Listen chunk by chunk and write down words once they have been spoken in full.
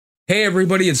Hey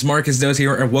everybody, it's Marcus Does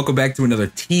here, and welcome back to another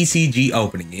TCG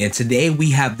opening. And today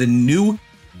we have the new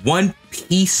One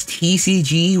Piece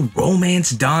TCG Romance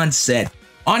Dawn set.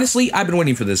 Honestly, I've been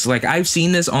waiting for this. Like, I've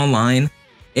seen this online,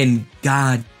 and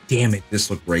god damn it, this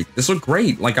looked great. This looked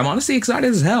great. Like, I'm honestly excited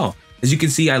as hell. As you can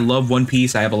see, I love One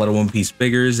Piece. I have a lot of One Piece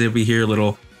figures over here.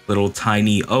 Little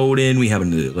tiny Odin. We have a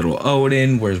little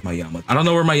Odin. Where's my Yamato? I don't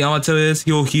know where my Yamato is.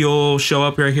 He'll show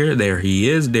up right here. There he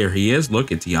is. There he is.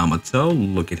 Look, it's Yamato.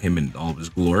 Look at him in all of his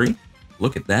glory.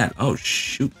 Look at that. Oh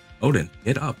shoot, Odin,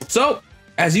 get up. So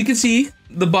as you can see,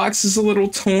 the box is a little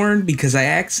torn because I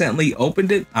accidentally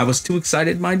opened it. I was too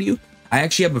excited, mind you. I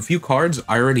actually have a few cards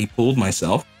I already pulled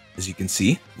myself. As you can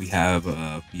see, we have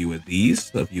a few of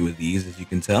these, as you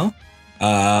can tell.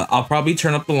 I'll probably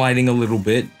turn up the lighting a little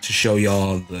bit to show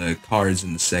y'all the cards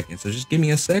in a second. So just give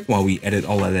me a sec while we edit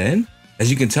all of that in.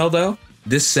 As you can tell though,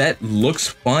 this set looks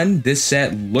fun. This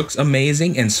set looks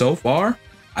amazing. And so far,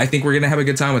 I think we're going to have a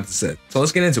good time with the set. So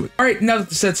let's get into it. All right, now that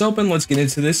the set's open, let's get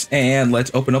into this and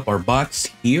let's open up our box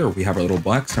here. We have our little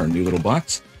box, our new little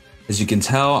box. As you can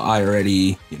tell, I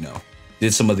already,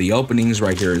 did some of the openings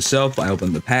right here itself. I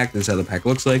opened the pack. This is how the pack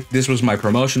looks like. This was my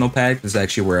promotional pack. This is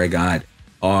actually where I got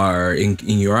our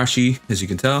Inuyasha, as you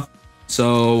can tell.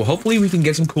 So hopefully we can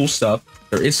get some cool stuff.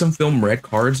 There is some film red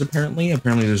cards apparently.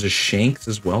 Apparently there's a Shanks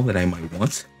as well that I might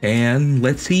want. And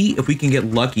let's see if we can get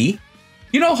lucky.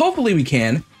 Hopefully we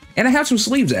can. And I have some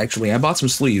sleeves actually. I bought some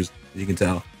sleeves, as you can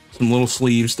tell. Some little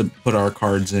sleeves to put our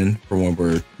cards in for when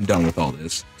we're done with all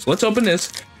this. So let's open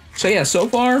this. So yeah, so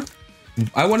far,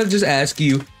 I want to just ask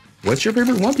you, what's your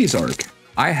favorite One Piece arc?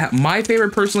 My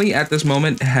favorite personally at this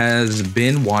moment has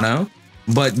been Wano.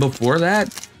 But before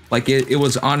that, like it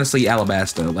was honestly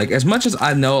Alabasta. Like, as much as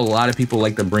I know a lot of people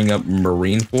like to bring up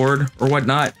Marineford or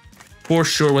whatnot, for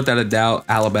sure, without a doubt,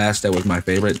 Alabasta was my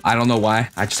favorite. I don't know why.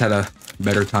 I just had a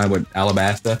better time with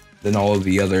Alabasta than all of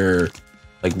the other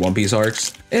like One Piece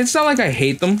arcs. It's not like I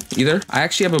hate them either. I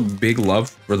actually have a big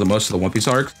love for most of the One Piece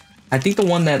arcs. I think the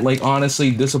one that like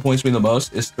honestly disappoints me the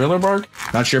most is Thriller Bark.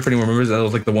 Not sure if anyone remembers, that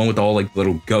was like the one with all like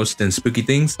little ghosts and spooky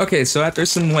things. Okay, so after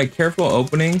some like careful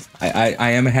opening,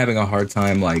 I am having a hard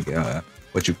time like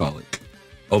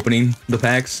opening the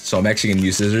packs. So I'm actually gonna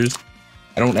use scissors.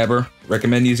 I don't ever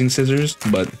recommend using scissors,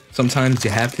 but sometimes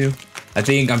you have to. I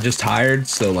think I'm just tired,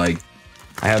 so like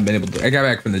I haven't been able to. I got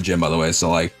back from the gym, by the way, so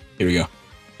like here we go.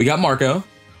 We got Marco.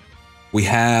 We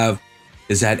have.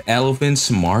 Is that Elephant's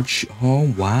March?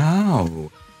 Oh, wow.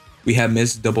 We have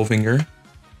Miss Doublefinger.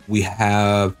 We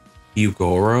have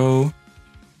Hyogoro.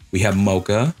 We have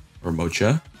Mocha, or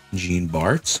Mocha. Jean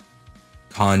Bart.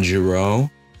 Kanjuro.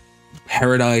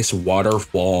 Paradise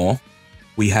Waterfall.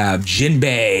 We have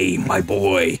Jinbei, my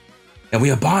boy. And we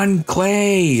have Bon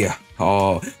Clay.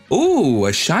 Oh, ooh,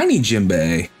 a shiny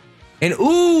Jinbei. And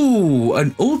ooh,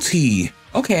 an ulti.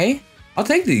 Okay, I'll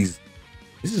take these.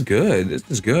 This is good. This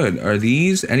is good. Are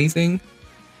these anything?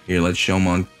 Here, let's show them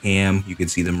on cam. You can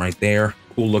see them right there.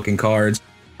 Cool looking cards.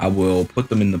 I will put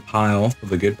them in the pile,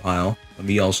 the good pile. Let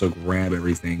me also grab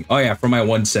everything. Oh yeah, for my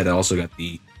one set, I also got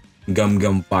the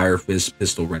Gum Fire Fist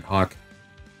Pistol Red Hawk.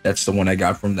 That's the one I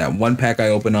got from that one pack I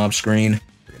opened off screen.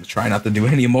 We're gonna try not to do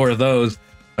any more of those.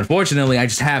 Unfortunately, I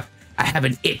have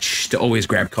an itch to always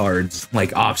grab cards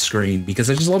like off screen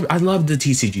because I love the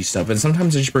TCG stuff, and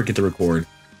sometimes I just forget to record.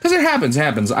 Because it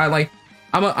happens.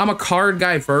 I'm a card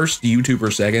guy first,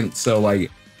 YouTuber second. So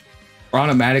like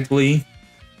automatically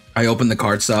I open the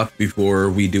card stuff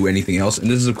before we do anything else. And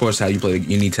this is of course how you play.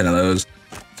 You need 10 of those.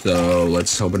 So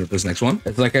let's open up this next one.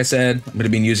 Like I said, I'm going to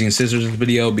be using scissors in this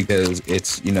video because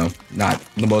it's, not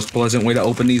the most pleasant way to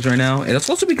open these right now. And it's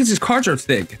also because these cards are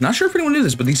thick. Not sure if anyone knew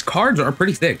this, but these cards are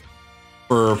pretty thick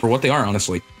for what they are,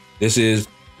 honestly. This is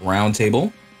Round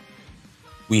Table.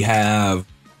 We have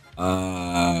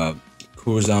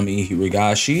Kurozami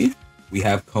Hirogashi. We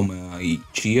have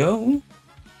Komaichio. If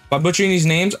I'm butchering these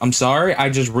names, I'm sorry.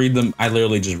 I just read them. I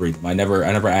literally just read them. I never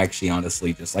actually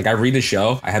honestly just like I read the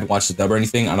show. I haven't watched the dub or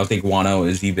anything. I don't think Wano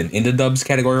is even in the dubs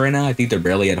category right now. I think they're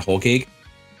barely at Whole Cake,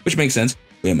 which makes sense.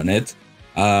 We have Manette.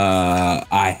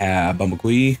 I have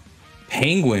Bumblebee,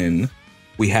 Penguin.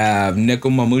 We have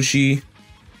Nekomamushi.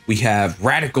 We have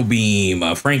Radical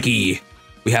Beam, Frankie.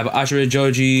 We have Ashura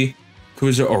Joji.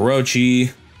 Kuza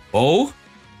Orochi.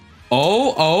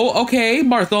 Okay.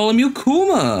 Bartholomew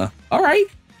Kuma. All right.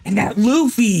 And that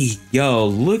Luffy. Yo,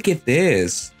 look at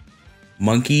this.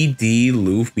 Monkey D.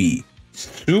 Luffy.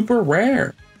 Super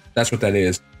rare. That's what that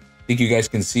is. Think you guys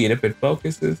can see it if it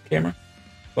focuses. Camera.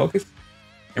 Focus.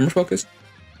 Camera focus.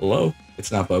 Hello.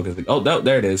 It's not focusing. Oh, no,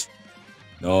 there it is.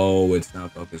 No, it's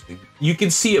not focusing. You can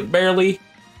see it barely.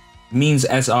 Means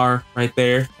SR right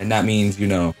there. And that means,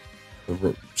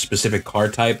 the specific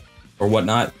card type or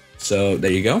whatnot. So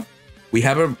there you go. We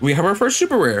have our first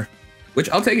super rare, which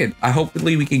I'll take it.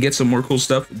 Hopefully we can get some more cool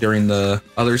stuff during the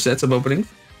other sets of openings.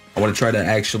 I want to try to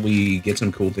actually get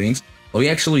some cool things. Let me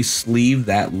actually sleeve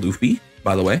that Luffy,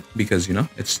 by the way, because you know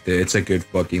it's a good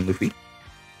fucking Luffy.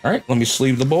 All right, let me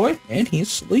sleeve the boy, and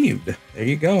he's sleeved. There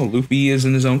you go. Luffy is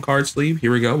in his own card sleeve.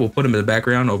 Here we go. We'll put him in the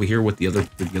background over here with the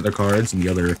other cards and the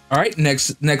other. All right,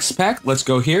 next pack. Let's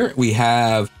go here. We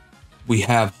have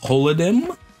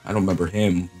Holodim. I don't remember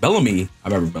him. Bellamy. I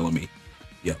remember Bellamy.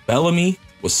 Yeah, Bellamy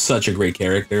was such a great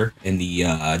character in the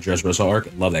Dressrosa arc.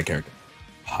 I love that character.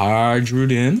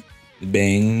 Hydrudin.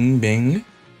 Bang bang.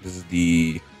 This is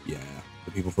the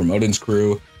people from Odin's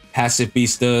crew.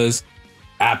 Pacifistas.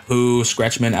 Apu,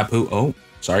 Scratchman, Apu. Oh,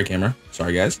 sorry, camera.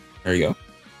 Sorry, guys. There you go.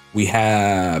 We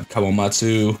have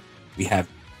Kawamatsu. We have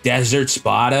Desert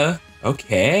Spada.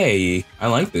 Okay, I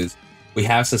like this. We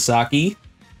have Sasaki.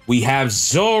 We have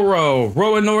Zoro.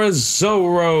 Roanoa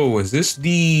Zoro. Is this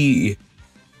the...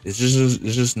 Is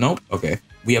this nope. Okay.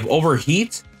 We have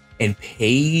Overheat and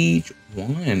Page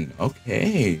 1.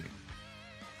 Okay.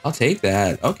 I'll take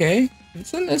that. Okay.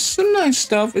 It's some nice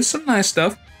stuff. It's some nice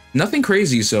stuff. Nothing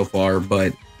crazy so far,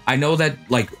 but I know that,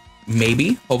 like,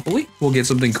 maybe, hopefully, we'll get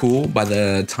something cool by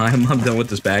the time I'm done with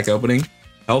this pack opening.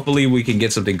 Hopefully, we can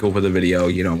get something cool for the video.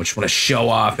 You know, I just want to show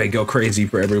off and go crazy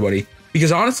for everybody.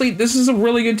 Because, honestly, this is a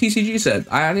really good TCG set.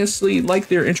 I honestly like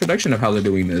their introduction of how they're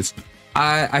doing this.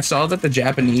 I saw that the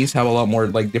Japanese have a lot more,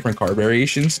 like, different card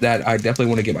variations that I definitely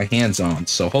want to get my hands on.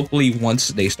 So, hopefully, once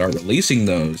they start releasing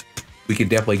those, we can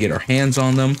definitely get our hands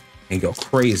on them and go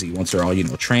crazy once they're all, you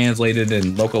know, translated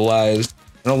and localized.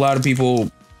 And a lot of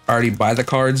people already buy the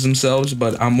cards themselves,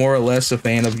 but I'm more or less a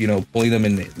fan of, you know, pulling them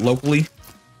in locally.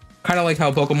 Kind of like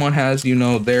how Pokemon has, you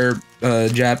know, their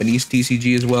Japanese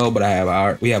TCG as well,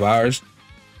 but we have ours.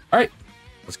 All right,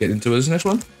 let's get into this next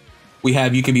one. We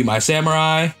have You Can Be My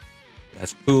Samurai.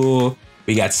 That's cool.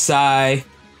 We got Sai,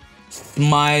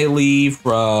 Smiley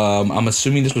from, I'm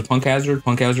assuming this was Punk Hazard.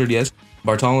 Punk Hazard, yes.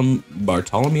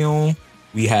 Bartolomeo.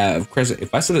 We have Crescent.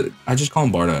 If I said it, I just call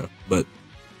him Bardo, but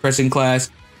Crescent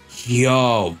Class.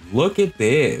 Yo, look at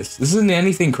this. This isn't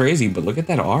anything crazy, but look at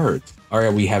that art. All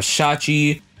right, we have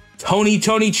Shachi, Tony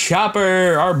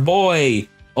Chopper, our boy,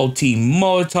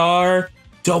 Ultimotar,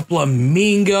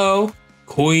 Doflamingo,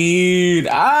 Queen.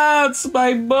 Ah, it's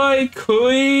my boy,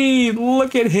 Queen.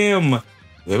 Look at him.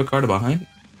 We have a card behind.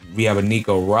 We have a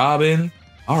Nico Robin.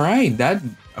 All right,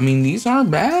 I mean, these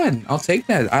aren't bad. I'll take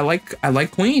that. I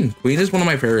like Queen. Queen is one of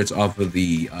my favorites off of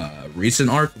the recent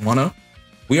arc, Wano.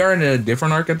 We are in a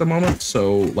different arc at the moment,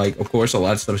 so, like, of course, a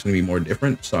lot of stuff is going to be more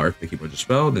different. Sorry if the keyboard just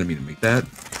fell. Didn't mean to make that.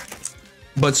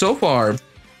 But so far,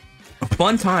 a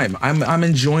fun time. I'm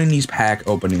enjoying these pack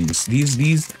openings.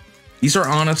 These are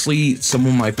honestly some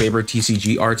of my favorite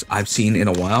TCG arcs I've seen in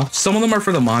a while. Some of them are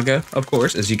for the manga, of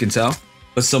course, as you can tell.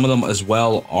 But some of them as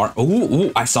well are...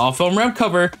 Ooh, I saw a film rep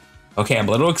cover. Okay, I'm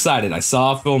a little excited. I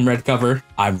saw a film red cover.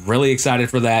 I'm really excited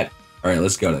for that. All right,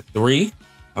 let's go to 3.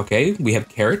 Okay, we have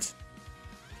Carrot.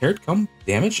 Carrot, come.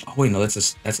 Damage. Oh, wait, no, that's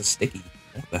a sticky.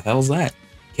 What the hell's that?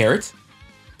 Carrot.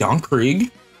 Don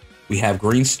Krieg. We have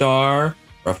Green Star.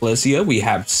 Rafflesia. We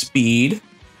have Speed.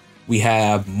 We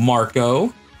have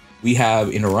Marco. We have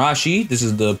Inarashi. This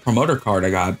is the promoter card I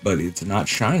got, but it's not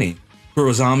shiny.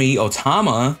 Kurozami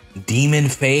Otama. Demon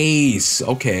Face.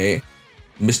 Okay.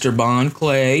 Mr. Bond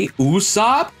Clay,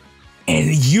 Usopp,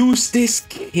 and Eustace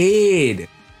Kid.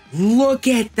 Look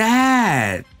at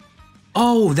that.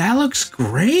 Oh, that looks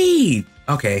great.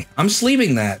 Okay, I'm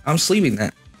sleeving that.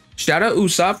 Shout out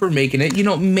Usopp for making it. You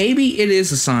know, maybe it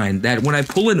is a sign that when I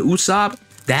pull in Usopp,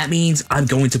 that means I'm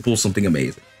going to pull something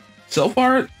amazing. So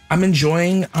far, I'm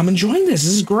enjoying this. This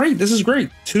is great. This is great.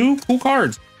 2 cool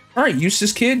cards. All right,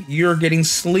 Eustace Kid, you're getting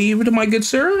sleeved, my good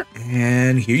sir.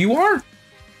 And here you are.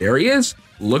 There he is.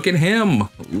 Look at him.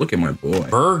 Look at my boy.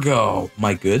 Virgo.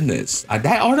 My goodness.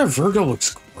 That art of Virgo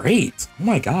looks great. Oh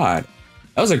my God.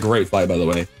 That was a great fight, by the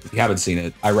way. If you haven't seen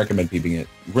it, I recommend peeping it.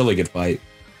 Really good fight.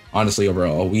 Honestly,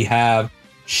 overall. We have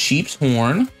Sheep's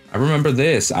Horn. I remember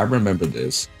this.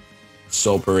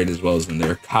 Soul Parade as well as in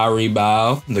there.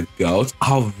 Karibao, the goat.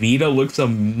 Alvida looks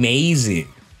amazing.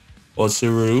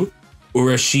 Otsuru.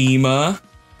 Urashima.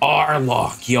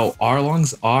 Arlong. Yo,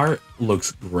 Arlong's art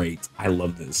looks great. I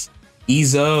love this.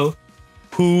 Izo,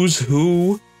 Who's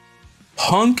Who,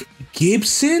 Punk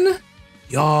Gibson,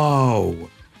 yo,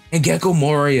 and Gecko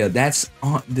Moria. This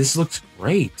looks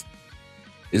great.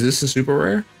 Is this a super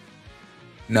rare?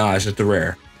 No, it's just a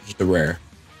rare.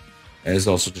 And it's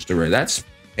also just a rare. That's,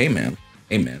 hey man.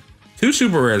 2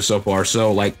 super rares so far.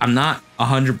 So like, I'm not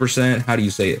 100%. How do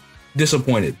you say it?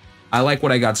 Disappointed. I like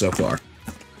what I got so far.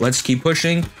 Let's keep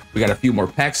pushing. We got a few more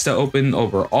packs to open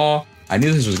overall. I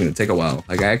knew this was going to take a while.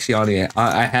 Like, I actually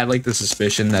I had like the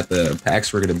suspicion that the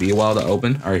packs were going to be a while to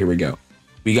open. All right, here we go.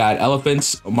 We got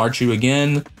Elephants, Marchu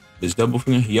again. There's Double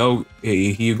Finger,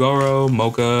 Hyogoro,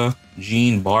 Mocha,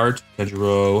 Jean, Bart,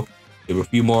 Kenjiro. We have a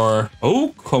few more.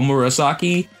 Oh,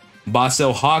 Komurasaki,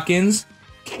 Basel Hawkins,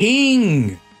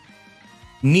 King,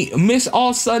 Miss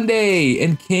All Sunday,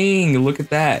 and King. Look at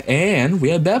that. And we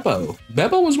had Beppo.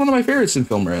 Beppo was one of my favorites in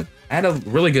Film Red. I had a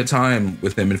really good time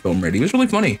with him in Film Red. He was really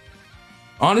funny.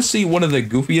 Honestly, one of the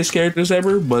goofiest characters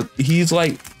ever, but he's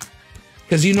like,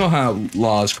 because you know how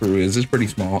Law's crew is. It's pretty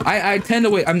small. I tend to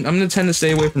wait. I'm going to tend to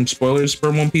stay away from spoilers for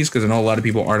One Piece because I know a lot of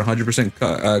people aren't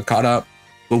 100% caught up.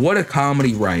 But what a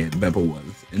comedy riot Beppo was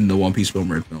in the One Piece Film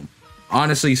Red film.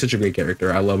 Honestly, such a great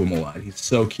character. I love him a lot. He's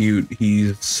so cute.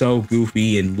 He's so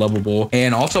goofy and lovable.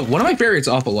 And also, one of my favorites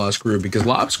off of Law's crew because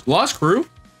Law's crew,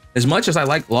 as much as I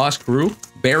like Law's crew,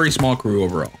 very small crew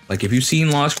overall. Like, if you've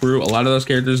seen Law's crew, a lot of those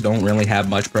characters don't really have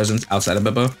much presence outside of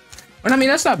Beppo. And I mean,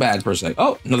 that's not bad per se.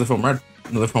 Oh, another Film Red.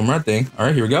 Another Film Red thing. All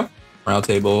right, here we go. Round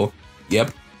table.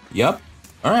 Yep.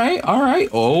 All right.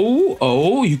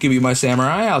 Oh, you give me my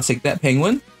samurai. I'll take that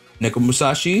penguin. Neko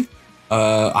Musashi.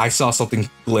 I saw something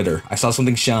glitter. I saw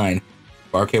something shine.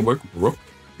 Arcade work. Rook.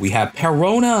 We have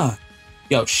Perona.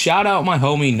 Yo, shout out my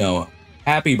homie Noah.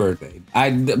 Happy birthday.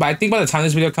 I think by the time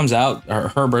this video comes out,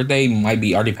 her birthday might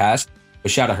be already passed.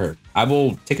 But shout out her. I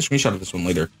will take a screenshot of this one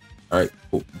later. All right.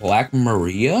 Black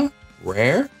Maria.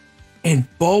 Rare. And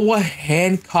Boa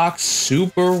Hancock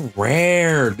super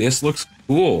rare. This looks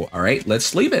cool. All right,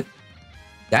 let's leave it.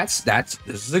 This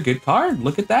is a good card.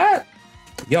 Look at that.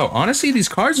 Yo, honestly, these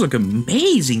cards look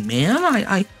amazing, man.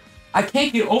 I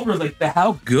can't get over like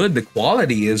how good the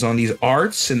quality is on these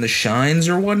arts and the shines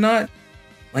or whatnot.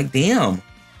 Like, damn.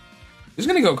 It's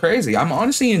gonna go crazy. I'm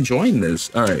honestly enjoying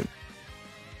this. All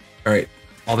right.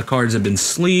 All the cards have been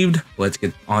sleeved. Let's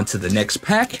get on to the next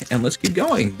pack and let's keep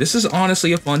going. This is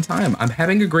honestly a fun time. I'm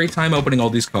having a great time opening all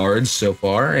these cards so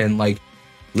far. And like,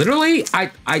 literally,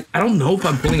 I don't know if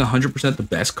I'm pulling 100% the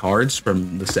best cards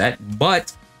from the set,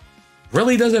 but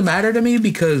really doesn't matter to me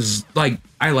because like,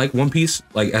 I like One Piece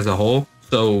like as a whole.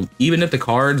 So even if the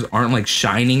cards aren't like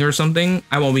shining or something,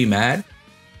 I won't be mad.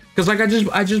 Cause like,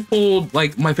 I just pulled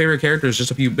like my favorite characters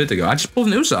just a few bits ago. I just pulled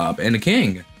an Usopp and a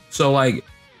King. So like,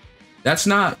 that's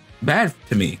not bad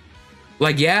to me.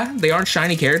 Like, yeah, they aren't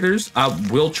shiny characters. I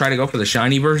will try to go for the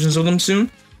shiny versions of them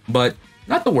soon, but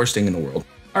not the worst thing in the world.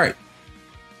 All right.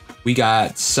 We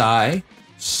got Sai,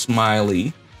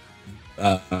 Smiley,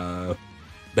 Bemo.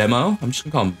 I'm just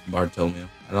gonna call him Bartolomeo.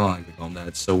 I don't like to call him that.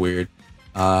 It's so weird.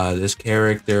 This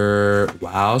character,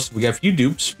 wow. So we got a few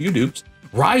dupes.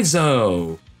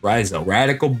 Raizo,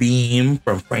 Radical Beam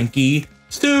from Frankie.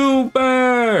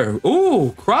 Super!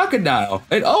 Ooh, Crocodile.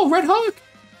 And oh, Red Hawk.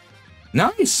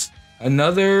 Nice.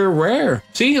 Another rare.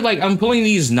 See, like I'm pulling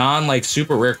these like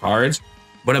super rare cards,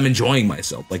 but I'm enjoying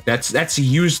myself. Like that's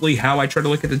usually how I try to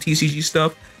look at the TCG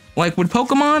stuff. Like with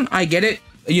Pokemon, I get it.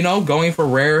 You know, going for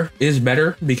rare is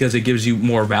better because it gives you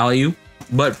more value.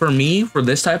 But for me, for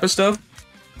this type of stuff,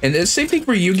 and the same thing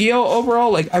for Yu-Gi-Oh!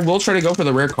 Overall, like I will try to go for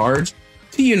the rare cards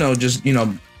to, you know, just, you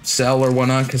know, sell or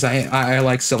whatnot because I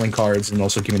like selling cards and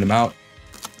also giving them out.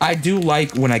 I do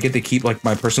like when I get to keep like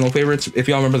my personal favorites. If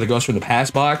y'all remember the Ghost from the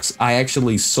Past box, I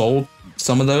actually sold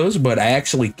some of those, but I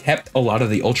actually kept a lot of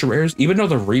the ultra rares, even though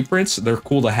the reprints, they're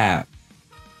cool to have.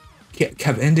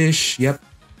 Cavendish, yep.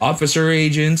 Officer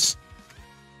Agents,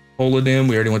 Holodim,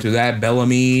 we already went through that.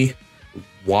 Bellamy,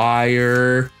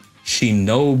 Wire,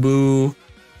 Shinobu,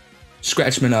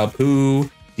 Scratchman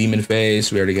Apu, Demon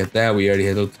Face, we already got that. We already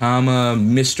had Otama,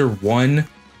 Mr. One,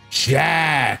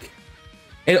 Jack,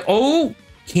 and oh,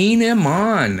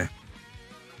 Kinemon.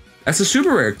 That's a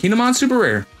super rare. Kinemon super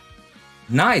rare.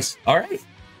 Nice. All right,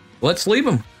 let's leave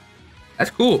him.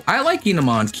 That's cool. I like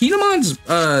Kinemon. Kinemon's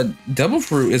Devil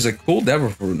Fruit is a cool Devil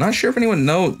Fruit. Not sure if anyone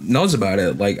knows about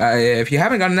it. Like, if you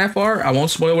haven't gotten that far, I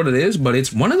won't spoil what it is, but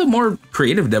it's one of the more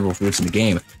creative Devil Fruits in the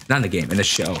game. Not in the game, in the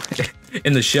show.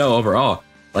 In the show overall.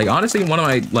 Like, honestly, one of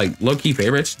my like low-key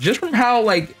favorites, just from how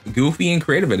like goofy and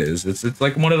creative it is. It's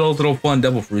like one of those little fun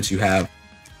Devil Fruits you have.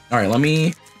 All right, let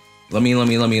me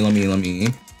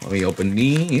open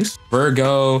these.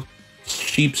 Virgo,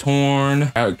 Sheep's Horn,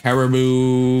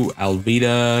 Caribou,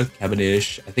 Alvida,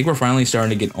 Cavendish. I think we're finally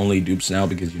starting to get only dupes now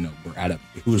because, you know, we're at a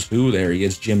who's who. There he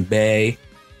is, Jinbei.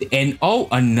 And oh,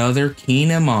 another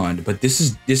Kinemon, but this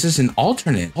is an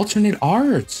alternate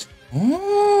art.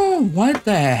 Oh, what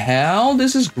the hell?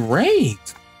 This is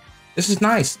great. This is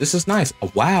nice.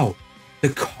 Oh, wow. The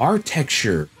card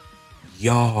texture.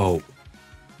 Yo.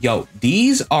 Yo,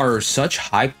 these are such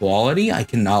high quality. I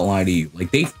cannot lie to you. Like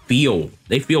they feel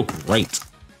great.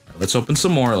 Right, let's open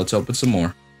some more. Let's open some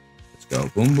more. Let's go.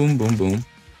 Boom, boom, boom, boom.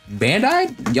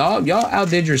 Bandai, y'all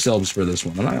outdid yourselves for this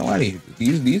one. I'm not gonna lie to you.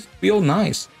 These feel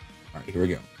nice. All right, here we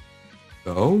go.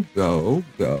 Go, go,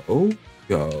 go,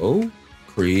 go.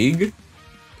 Krieg,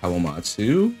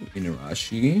 Kawamatsu,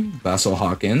 Inarashi, Basil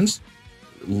Hawkins,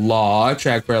 Law,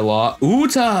 Track for Law,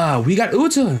 Uta. We got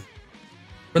Uta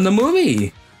from the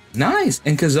movie. Nice.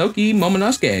 And Kazuki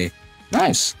Momonosuke.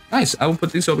 Nice. Nice. I will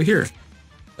put these over here.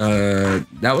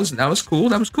 That was cool.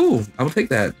 That was cool. I will take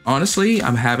that. Honestly,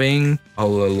 I'm having a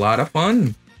lot of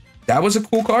fun. That was a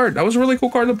cool card. That was a really cool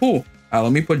card to pull.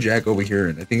 Let me put Jack over here.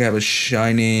 And I think I have a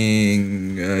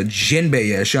shining Jinbei.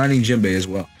 Yeah, shining Jinbei as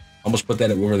well. Almost put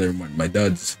that over there. My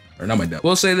duds. Or not my duds.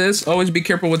 We'll say this. Always be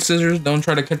careful with scissors. Don't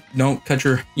try to cut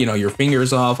your, your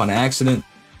fingers off on accident.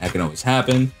 That can always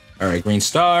happen. All right, Green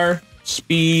Star,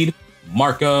 Speed,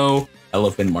 Marco,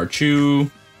 Elephant Marchu,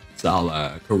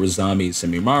 Sala, Kurozami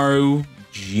Semimaru,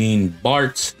 Jean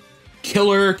Bart,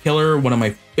 Killer, one of my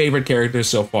favorite characters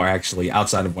so far, actually,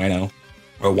 outside of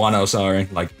Wano, sorry.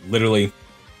 Like, literally,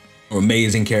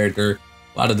 amazing character.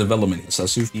 A lot of development.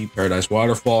 Sasuke, Paradise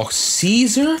Waterfall,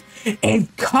 Caesar,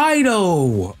 and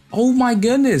Kaido. Oh my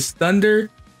goodness, Thunder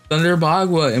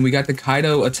Bagua, and we got the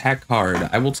Kaido attack card.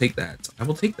 I will take that. I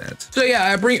will take that. So yeah,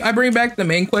 I bring back the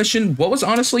main question. What was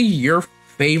honestly your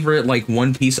favorite like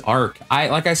One Piece arc?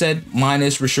 Like I said, mine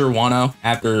is for sure Wano.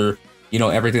 After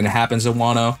everything that happens in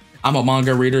Wano, I'm a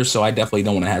manga reader, so I definitely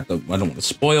don't want to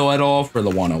spoil at all for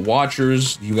the Wano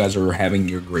watchers. You guys are having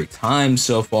your great time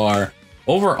so far.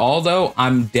 Overall, though,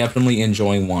 I'm definitely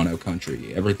enjoying Wano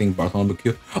Country. Everything Bartholomew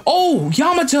Q. Oh,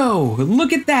 Yamato!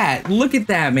 Look at that! Look at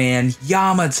that, man!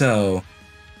 Yamato.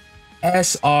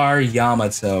 SR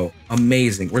Yamato.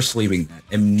 Amazing. We're sleeving that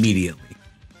immediately.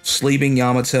 Sleeving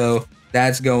Yamato.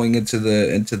 That's going into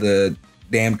the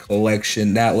damn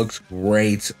collection. That looks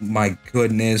great. My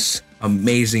goodness.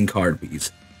 Amazing card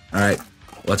piece. All right.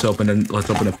 Let's open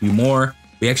a few more.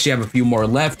 We actually have a few more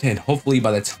left, and hopefully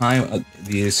by the time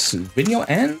this video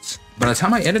ends, by the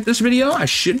time I edit this video, I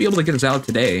should be able to get this out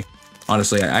today.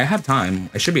 Honestly, I have time.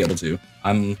 I should be able to.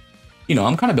 I'm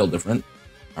kind of built different.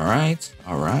 All right.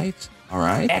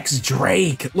 X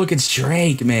Drake. Look, it's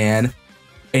Drake, man.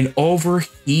 An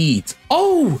Overheat.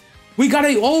 Oh, we got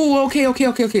a. Oh,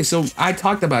 okay. So I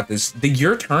talked about this. The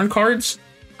Your Turn cards.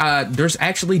 There's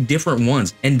actually different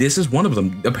ones, and this is one of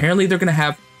them. Apparently, they're gonna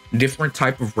have different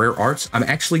type of rare arts. I'm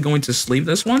actually going to sleeve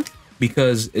this one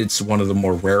because it's one of the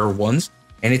more rarer ones,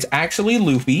 and it's actually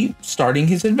Luffy starting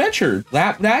his adventure.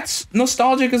 That's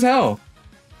nostalgic as hell.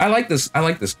 I like this. All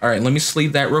right, let me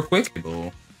sleeve that real quick.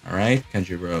 All right,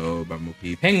 Kenjiro,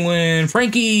 Bamuki, Penguin,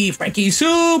 Frankie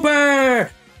Super,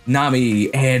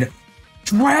 Nami, and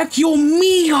Dracula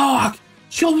Mihawk.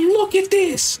 Yo, look at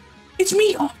this. It's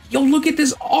Mihawk. Yo, look at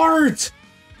this art.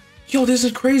 Yo, this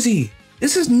is crazy.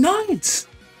 This is nuts.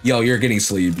 Yo, you're getting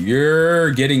sleeved. You're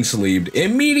getting sleeved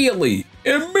immediately.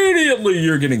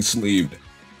 You're getting sleeved.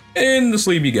 In the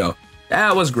sleeve you go.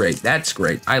 That was great. That's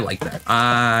great. I like that.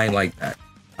 I like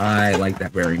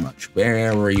that very much.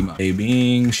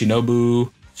 Being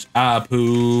Shinobu,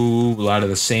 Apu, a lot of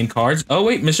the same cards. Oh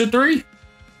wait, Mr. 3.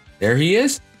 There he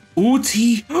is.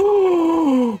 Uti.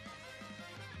 Oh,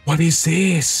 what is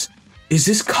this? Is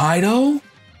this Kaido?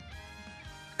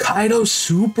 Kaido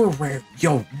super rare.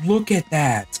 Yo, look at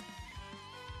that.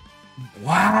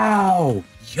 Wow.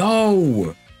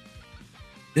 Yo.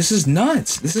 This is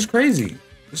nuts. This is crazy.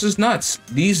 This is nuts.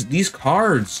 These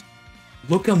cards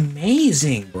look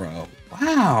amazing, bro.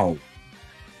 Wow.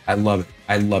 I love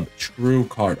it. True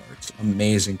card arts.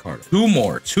 Amazing card art.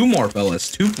 Two more,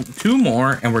 fellas. Two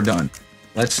more, and we're done.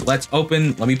 Let's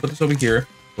open. Let me put this over here.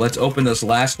 Let's open this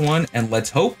last one, and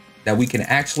let's hope that we can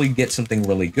actually get something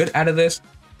really good out of this.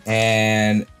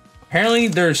 And apparently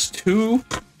there's two,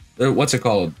 what's it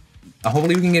called?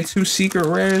 Hopefully we can get 2 secret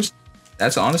rares.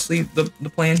 That's honestly the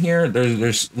plan here.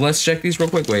 There's let's check these real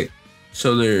quick. Wait.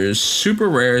 So there's super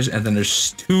rares, and then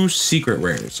there's 2 secret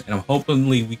rares. And I'm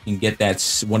hopefully we can get that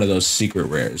one of those secret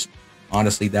rares.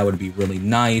 Honestly, that would be really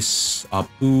nice.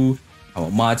 Apu,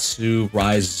 Kawamatsu,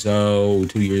 Raizo,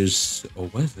 2 years. Oh,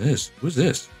 what is this? Who's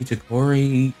this?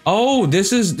 Itakori. Oh,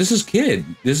 this is Kid.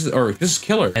 This is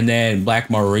Killer. And then Black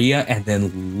Maria, and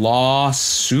then Law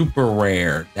super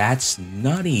rare. That's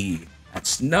nutty.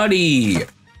 That's nutty.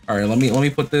 All right, let me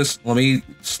put this. Let me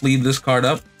sleeve this card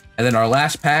up. And then our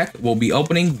last pack we'll be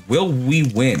opening. Will we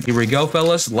win? Here we go,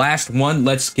 fellas. Last one.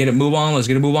 Let's get it move on.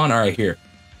 All right, here.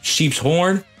 Sheep's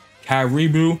Horn,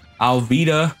 Karibu,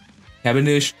 Alvida,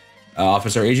 Cavendish,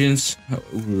 Officer Agents,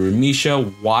 Misha,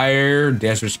 Wire,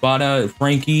 Dancer Spada,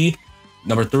 Frankie,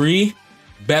 number 3,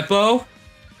 Beppo,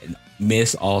 and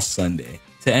Miss All Sunday.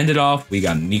 To end it off, we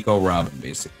got Nico Robin,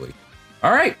 basically.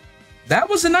 All right, that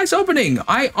was a nice opening.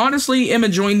 I honestly am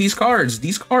enjoying these cards.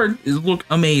 These cards look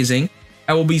amazing.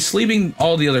 I will be sleeving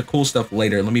all the other cool stuff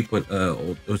later. Let me put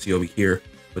old OT over here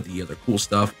with the other cool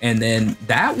stuff. And then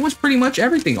that was pretty much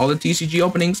everything, all the TCG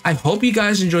openings. I hope you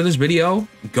guys enjoyed this video.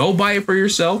 Go buy it for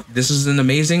yourself. This is an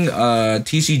amazing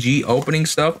TCG opening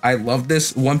stuff. I love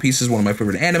this. One Piece is one of my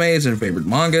favorite animes and favorite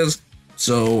mangas.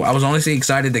 So I was honestly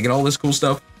excited to get all this cool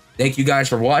stuff. Thank you guys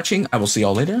for watching. I will see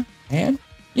y'all later. And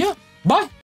yeah, bye.